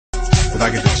but I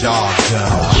get the job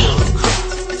done.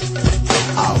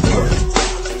 I work.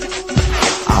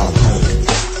 I work.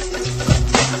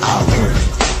 I work.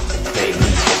 Baby,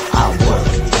 I work.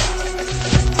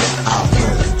 I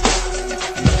work.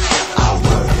 I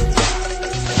work.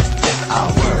 I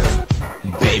work.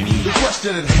 Baby. The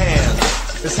question at hand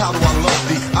is how do I love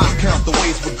thee? I count the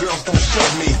ways where girls don't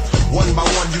shove me. One by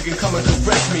one you can come and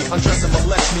caress me, undress and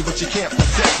molest me, but you can't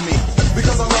possess me.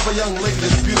 Because I love a young lady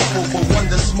that's beautiful, but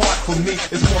one that's smart for me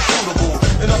is more suitable.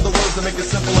 In other words, to make it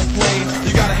simple and plain,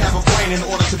 you gotta have a brain in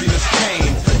order to be Miss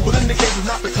Kane. But in the case of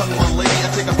not becoming my lady,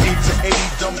 I take a 8 to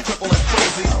 80, dumb, cripple, and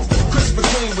crazy. Crisp and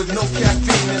clean with no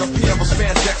caffeine and a pair of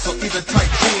spandex or either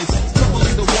tight jeans.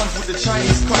 Preferably the ones with the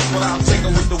Chinese cuts, but I'll take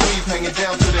them with the weave hanging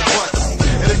down to their butts.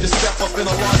 And if you step up in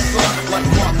a large sun, like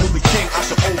Martin Luther King, I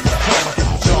should overcome. I get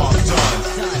the job done.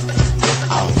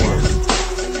 I work.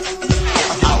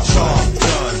 I'll job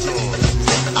done.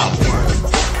 I work.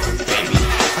 Baby,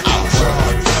 I'll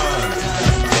job done.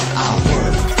 I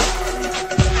work.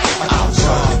 I'll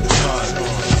job done.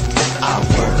 I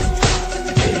work.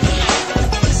 Baby.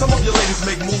 Some of your ladies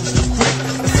make moves too quick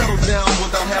and settle down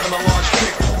without having a large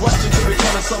kick. Rush into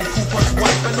becoming some cool punch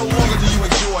wife, and no longer do you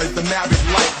enjoy the married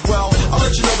life. Well, I'll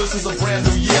let you know this is a brand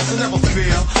new year, so never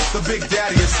fear. The Big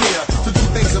Daddy is here to do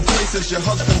things in places your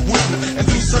husband wouldn't, and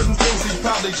do certain things he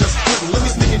probably just couldn't. Let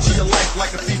me sneak into your life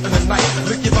like a thief in the night,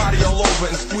 lick your body all over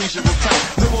and squeeze you real tight.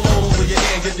 Nibble all over your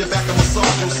ear and give your back a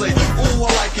massage. You'll say, ooh, I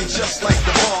like it just like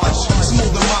the barge.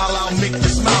 Smooth and mild, I'll make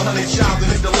you smile, honey child, and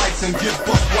hit the lights and get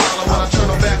buck wild. And when I turn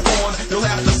them back on, you'll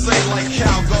have to say like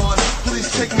Calgon,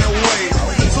 please take me away.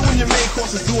 So when your main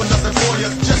course is doing